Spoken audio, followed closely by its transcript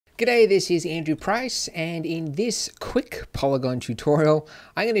G'day, this is Andrew Price, and in this quick polygon tutorial,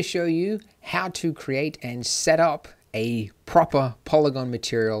 I'm going to show you how to create and set up a proper polygon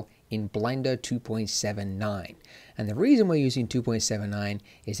material in Blender 2.79. And the reason we're using 2.79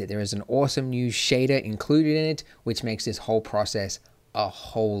 is that there is an awesome new shader included in it, which makes this whole process a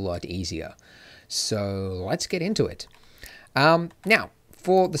whole lot easier. So let's get into it. Now,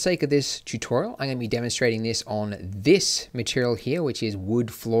 for the sake of this tutorial, I'm going to be demonstrating this on this material here, which is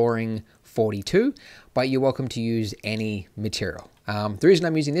wood flooring 42, but you're welcome to use any material. The reason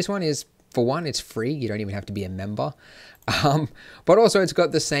I'm using this one is, for one, it's free. You don't even have to be a member. But also it's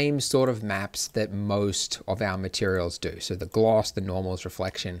got the same sort of maps that most of our materials do. So the gloss, the normals,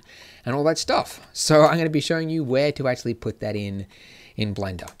 reflection, and all that stuff. So I'm going to be showing you where to actually put that in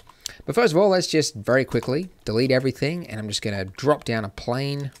Blender. But first of all, let's just very quickly delete everything, and I'm just going to drop down a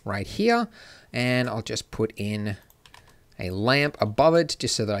plane right here, and I'll just put in a lamp above it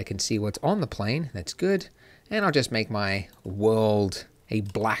just so that I can see what's on the plane. That's good. And I'll just make my world a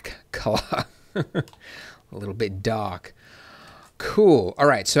black color. A little bit dark. Cool. All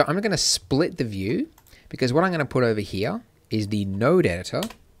right, so I'm going to split the view, because what I'm going to put over here is the node editor,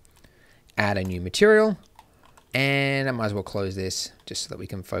 add a new material, and I might as well close this just so that we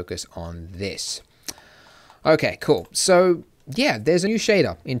can focus on this. Okay, cool. So yeah, there's a new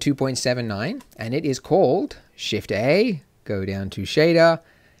shader in 2.79, and it is called Shift A, go down to shader,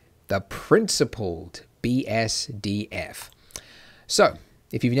 the principled BSDF. So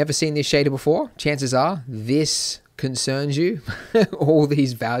if you've never seen this shader before, chances are this concerns you. All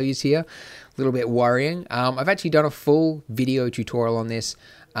these values here, a little bit worrying. I've actually done a full video tutorial on this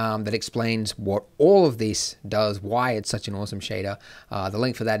that explains what all of this does, why it's such an awesome shader. The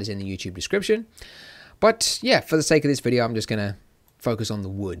link for that is in the YouTube description. But yeah, for the sake of this video, I'm just going to focus on the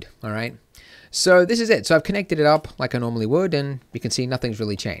wood. All right. So this is it. So I've connected it up like I normally would, and you can see nothing's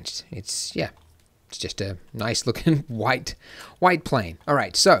really changed. It's just a nice looking white plane. All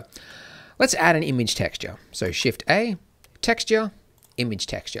right. So let's add an image texture. So Shift A, texture, image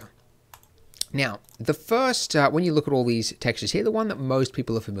texture. Now, the first, when you look at all these textures here, the one that most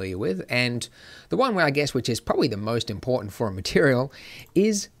people are familiar with, and the one where I guess which is probably the most important for a material,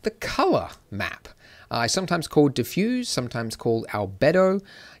 is the color map. Sometimes called diffuse, sometimes called albedo.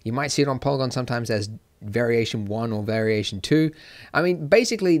 You might see it on Polygon sometimes as variation 1 or variation 2. I mean,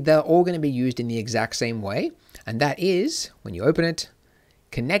 basically, they're all going to be used in the exact same way, and that is, when you open it,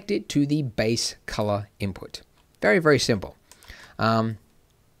 connect it to the base color input. Very, very simple.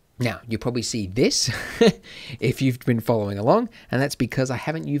 Now, you probably see this if you've been following along, and that's because I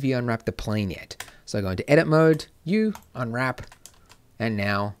haven't UV unwrapped the plane yet. So I go into edit mode, U, unwrap, and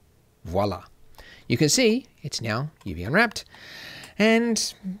now voila. You can see it's now UV unwrapped.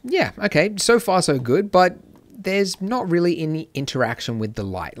 And yeah, okay, so far so good, but there's not really any interaction with the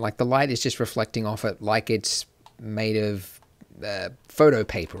light. Like the light is just reflecting off it like it's made of photo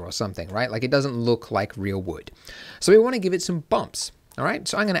paper or something, right? Like it doesn't look like real wood. So we want to give it some bumps. All right,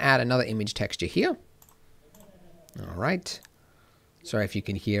 so I'm going to add another image texture here. All right. Sorry if you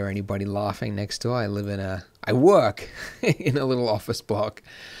can hear anybody laughing next door. I work in a little office block.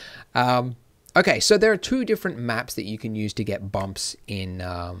 Okay, so there are two different maps that you can use to get bumps in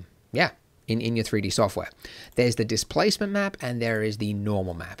your 3D software. There's the displacement map and there is the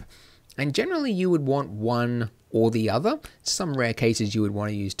normal map. And generally you would want one or the other. Some rare cases you would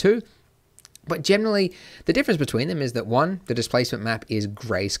want to use two. But generally, the difference between them is that one, the displacement map is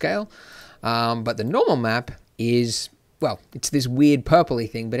grayscale, but the normal map is, well, it's this weird purpley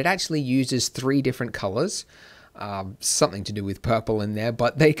thing, but it actually uses 3 different colors, something to do with purple in there,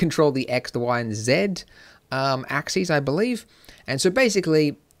 but they control the X, the Y, and the Z axes, I believe. And so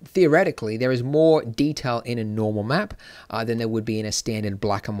basically, theoretically, there is more detail in a normal map than there would be in a standard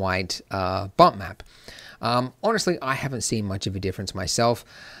black and white bump map. Honestly, I haven't seen much of a difference myself.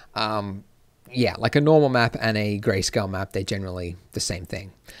 Yeah, like a normal map and a grayscale map, they're generally the same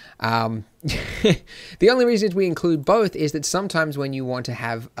thing. The only reason we include both is that sometimes when you want to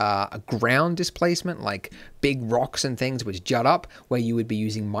have a ground displacement, like big rocks and things which jut up, where you would be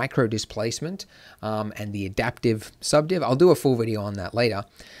using micro displacement and the adaptive subdiv, I'll do a full video on that later.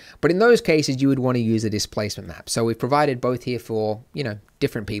 But in those cases, you would want to use a displacement map. So we've provided both here for,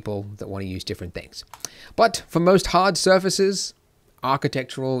 different people that want to use different things. But for most hard surfaces,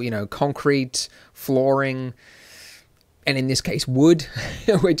 architectural, concrete, flooring, and in this case, wood,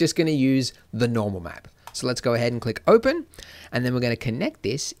 we're just going to use the normal map. So let's go ahead and click open, and then we're going to connect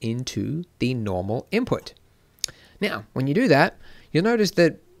this into the normal input. Now, when you do that, you'll notice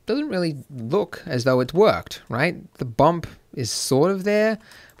that it doesn't really look as though it's worked, right? The bump is sort of there,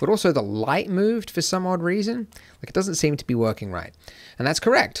 but also the light moved for some odd reason. Like it doesn't seem to be working right. And that's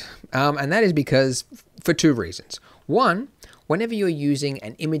correct. And that is because for two reasons. One, whenever you're using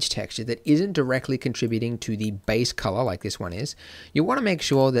an image texture that isn't directly contributing to the base color like this one is, you want to make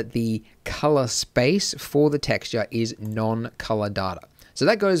sure that the color space for the texture is non-color data. So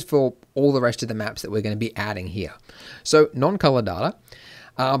that goes for all the rest of the maps that we're going to be adding here. So non-color data.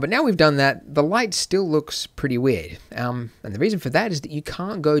 But now we've done that, the light still looks pretty weird. And the reason for that is that you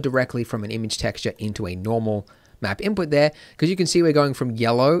can't go directly from an image texture into a normal map input there, because you can see we're going from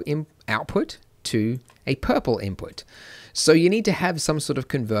yellow output to a purple input. So you need to have some sort of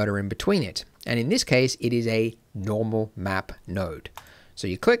converter in between it. And in this case, it is a normal map node. So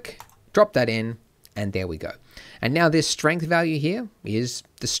you click, drop that in, and there we go. And now this strength value here is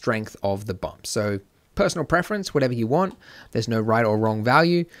the strength of the bump. So personal preference, whatever you want. There's no right or wrong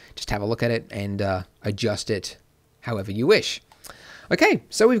value. Just have a look at it and adjust it however you wish. Okay,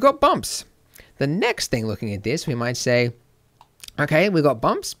 so we've got bumps. The next thing looking at this, we might say, okay, we've got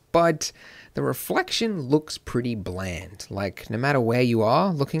bumps, but the reflection looks pretty bland. Like no matter where you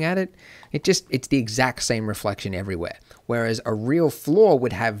are looking at it, it's the exact same reflection everywhere. Whereas a real floor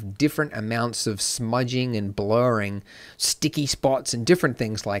would have different amounts of smudging and blurring, sticky spots and different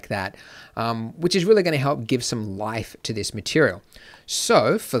things like that, which is really going to help give some life to this material.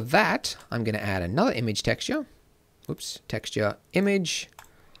 So for that, I'm going to add another image texture. Oops, texture image,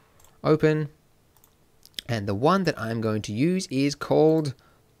 open. And the one that I'm going to use is called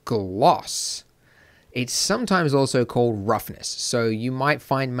gloss. It's sometimes also called roughness. So you might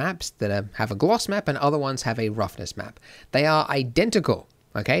find maps that have a gloss map and other ones have a roughness map. They are identical,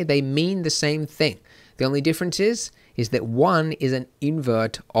 okay? They mean the same thing. The only difference is that one is an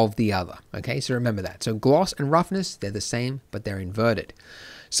invert of the other, okay? So remember that. So gloss and roughness, they're the same, but they're inverted.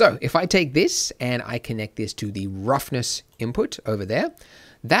 So if I take this and I connect this to the roughness input over there,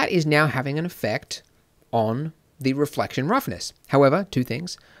 that is now having an effect on the reflection roughness. However, two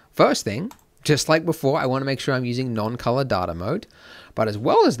things. First thing, just like before, I want to make sure I'm using non-color data mode. But as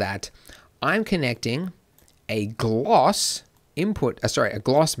well as that, I'm connecting a gloss input, a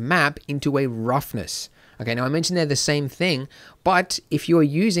gloss map into a roughness. Okay, now I mentioned they're the same thing, but if you're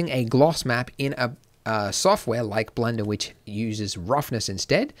using a gloss map in a software like Blender, which uses roughness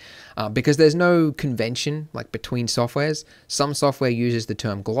instead, because there's no convention like between softwares. Some software uses the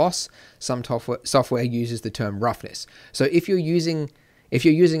term gloss, some software uses the term roughness. So if you're using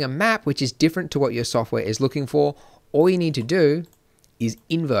a map which is different to what your software is looking for, all you need to do is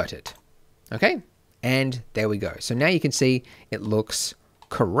invert it. Okay, and there we go. So now you can see it looks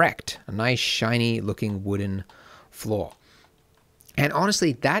correct, a nice shiny looking wooden floor. And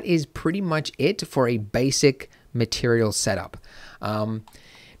honestly, that is pretty much it for a basic material setup.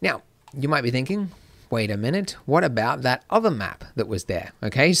 Now, you might be thinking, wait a minute, what about that other map that was there?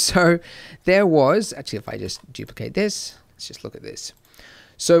 Okay, so there was, actually, if I just duplicate this, let's just look at this.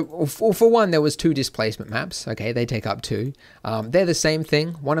 So for one, there was two displacement maps. Okay, they take up two. They're the same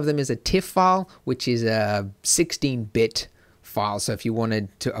thing. One of them is a TIFF file, which is a 16-bit file. So if you wanted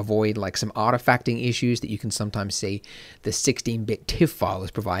to avoid like some artifacting issues that you can sometimes see, the 16-bit TIFF file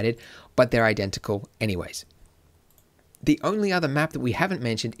is provided, but they're identical anyways. The only other map that we haven't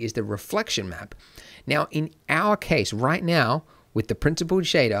mentioned is the reflection map. Now, in our case right now, with the principled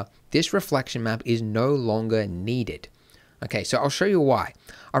shader, this reflection map is no longer needed. Okay, so I'll show you why.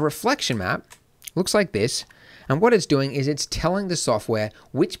 A reflection map looks like this. And what it's doing is it's telling the software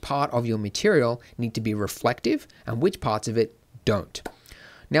which part of your material need to be reflective and which parts of it don't.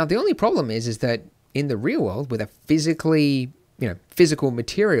 Now, the only problem is that in the real world, with a physical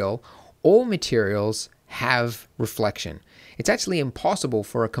material, all materials have reflection. It's actually impossible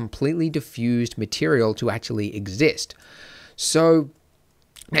for a completely diffused material to actually exist. So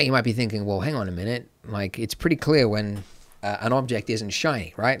now you might be thinking, well, hang on a minute. Like, it's pretty clear when an object isn't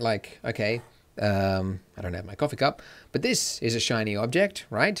shiny, right? Like, okay, I don't have my coffee cup, but this is a shiny object,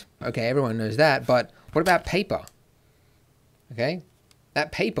 right? Okay, everyone knows that, but what about paper? Okay,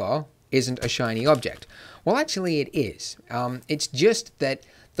 that paper isn't a shiny object. Well, actually it is. It's just that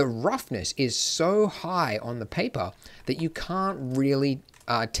the roughness is so high on the paper that you can't really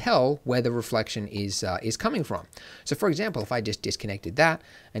tell where the reflection is coming from. So for example, if I just disconnected that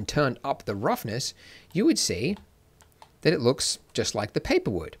and turned up the roughness, you would see that it looks just like the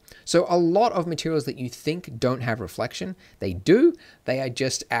paper would. So a lot of materials that you think don't have reflection, they do. They are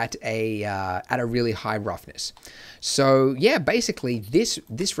just at a really high roughness. So yeah, basically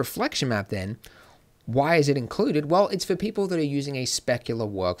this reflection map then, why is it included? Well, it's for people that are using a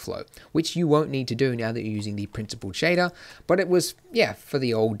specular workflow, which you won't need to do now that you're using the principled shader. But it was, yeah, for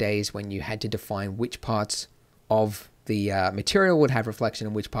the old days when you had to define which parts of the material would have reflection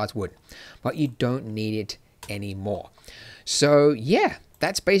and which parts wouldn't. But you don't need it anymore. So yeah,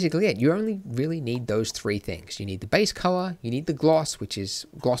 that's basically it. You only really need those three things. You need the base color, you need the gloss, which is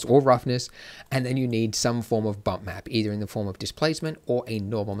gloss or roughness, and then you need some form of bump map, either in the form of displacement or a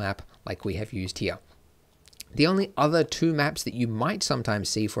normal map like we have used here. The only other two maps that you might sometimes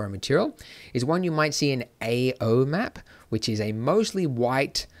see for a material is one you might see an AO map, which is a mostly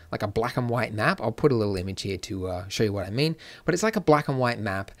white, like a black and white map. I'll put a little image here to show you what I mean, but it's like a black and white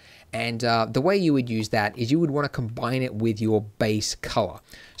map. And the way you would use that is you would want to combine it with your base color.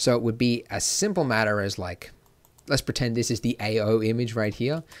 So it would be a simple matter as like, let's pretend this is the AO image right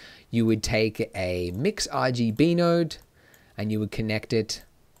here. You would take a mix RGB node and you would connect it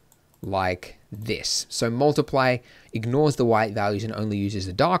like this. So multiply ignores the white values and only uses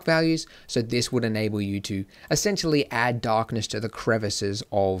the dark values. So this would enable you to essentially add darkness to the crevices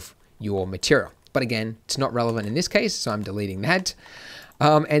of your material. But again, it's not relevant in this case, so I'm deleting that.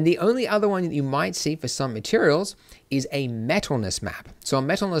 And the only other one that you might see for some materials is a metalness map. So a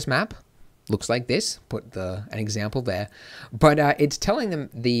metalness map looks like this. Put an example there, but it's telling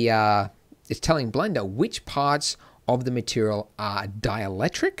it's telling Blender which parts of the material are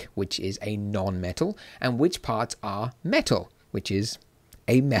dielectric, which is a non-metal, and which parts are metal, which is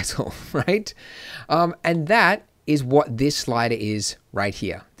a metal, right? And that is what this slider is right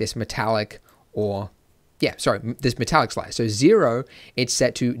here, this metallic this metallic slider. So 0, it's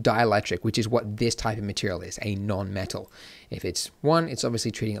set to dielectric, which is what this type of material is, a non-metal. If it's 1, it's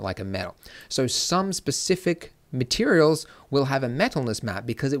obviously treating it like a metal. So some specific materials will have a metalness map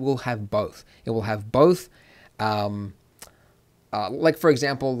because it will have both. It will have both like for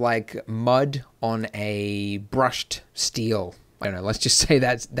example, like mud on a brushed steel. I don't know, let's just say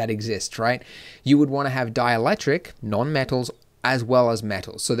that exists, right? You would want to have dielectric, non-metals, as well as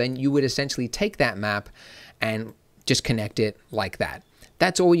metals. So then you would essentially take that map and just connect it like that.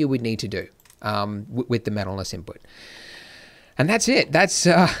 That's all you would need to do with the metalness input. And that's it. That's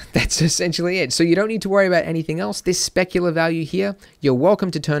essentially it. So you don't need to worry about anything else. This specular value here, you're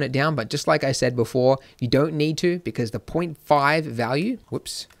welcome to turn it down, but just like I said before, you don't need to, because the 0.5 value,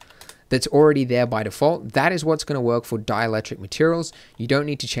 that's already there by default, that is what's going to work for dielectric materials. You don't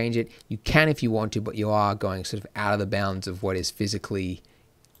need to change it. You can if you want to, but you are going sort of out of the bounds of what is physically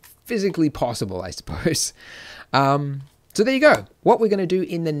possible, I suppose. So there you go. What we're going to do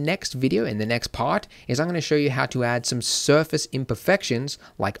in the next video, in the next part, is I'm going to show you how to add some surface imperfections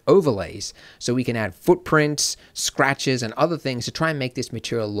like overlays. So we can add footprints, scratches, and other things to try and make this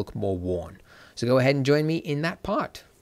material look more worn. So go ahead and join me in that part.